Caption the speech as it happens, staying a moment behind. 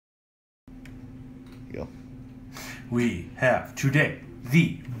Go. We have today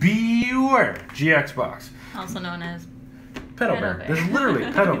the Bewear GX Box. Also known as Pedal Bear. This is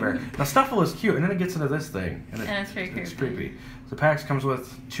literally Pedal Bear. Now Stuffle is cute, and then it gets into this thing. And it's very creepy. It's creepy. The pack comes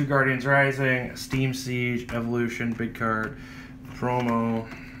with 2 Guardians Rising, Steam Siege, Evolution, big card, promo.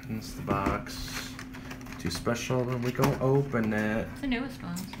 That's the box. 2 special, and we go open it. It's the newest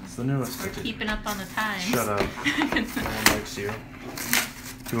one. So it's the newest. We're keeping up on the times. Shut up. No one likes you.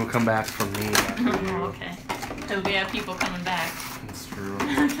 You will come back from me after you. Oh, okay. So we have people coming back. That's true.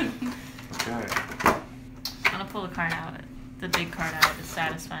 Okay. I'm gonna pull the card out. The big card out is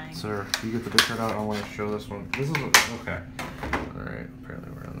satisfying. Sir, you get the big card out. I want to show this one. This is okay. All right.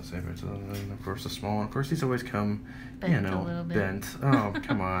 Apparently we're on the same page. And then of course the small one. Of course these always come, bent, you know, a little bit. bent. Oh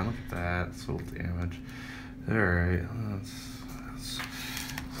come on, look at that. It's a little damage. All right.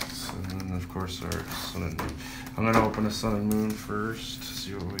 And then of course our sun and moon. I'm gonna open the sun and moon first.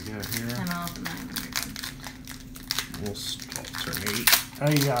 See what we got here. And I'll open mine. We'll alternate.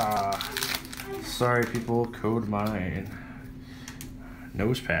 Hiya! Sorry, people. Code mine.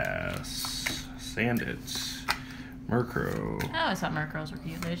 Nose Pass. Sandits. Murkrow. I always thought Murkrows were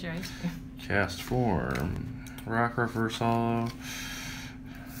cute. There's your ice cream. Cast Form. Rock Reverse Hollow.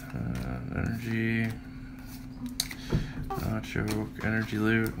 Energy. Choke. Energy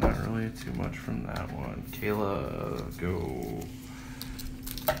Loot. Not really too much from that one. Kayla, go.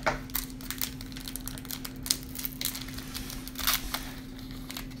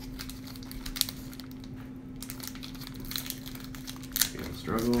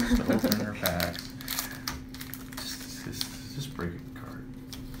 Struggles to open her packs. Just break a card.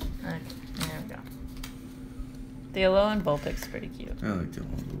 Okay, there we go. The yellow and Vulpix is pretty cute. I like the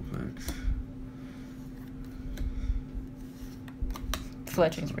yellow Vulpix.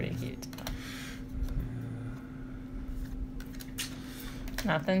 Fletching's pretty cute.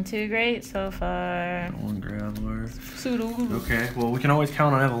 Nothing too great so far. One Graveler. Pseudo. Okay, well we can always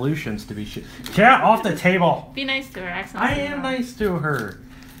count on evolutions to be shit. Cat off the table! Be nice to her, accent. I am nice to her.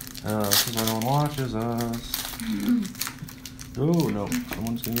 Because no one watches us. Oh no,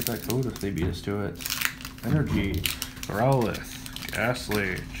 someone's gonna get that code if they beat us to it. Energy, Growlithe,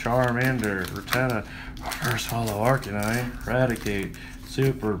 Ghastly, Charmander, Rotetta, Reverse Hollow Arcanine, Eradicate,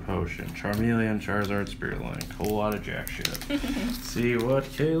 Super Potion, Charmeleon, Charizard, Spirit Line. Whole lot of jack shit. See what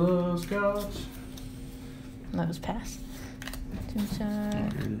Kayla's got. Nose Pass.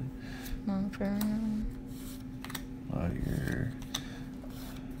 Monferno. Your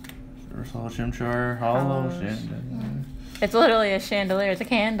Reverse Hollow Chimchar, Hollow Chandelier. It's literally a chandelier. It's a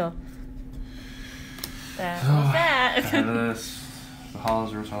candle. That was that. Out of this, the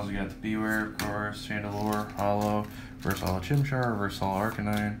Hollows, Reverse Hollows, you got the Bewear, of course, Chandelure, Hollow, Reverse Hollow Chimchar, Reverse Hollow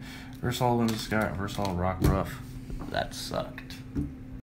Arcanine, Reverse Hollow Wind of Sky, Reverse Hollow Rock Ruff. That sucked.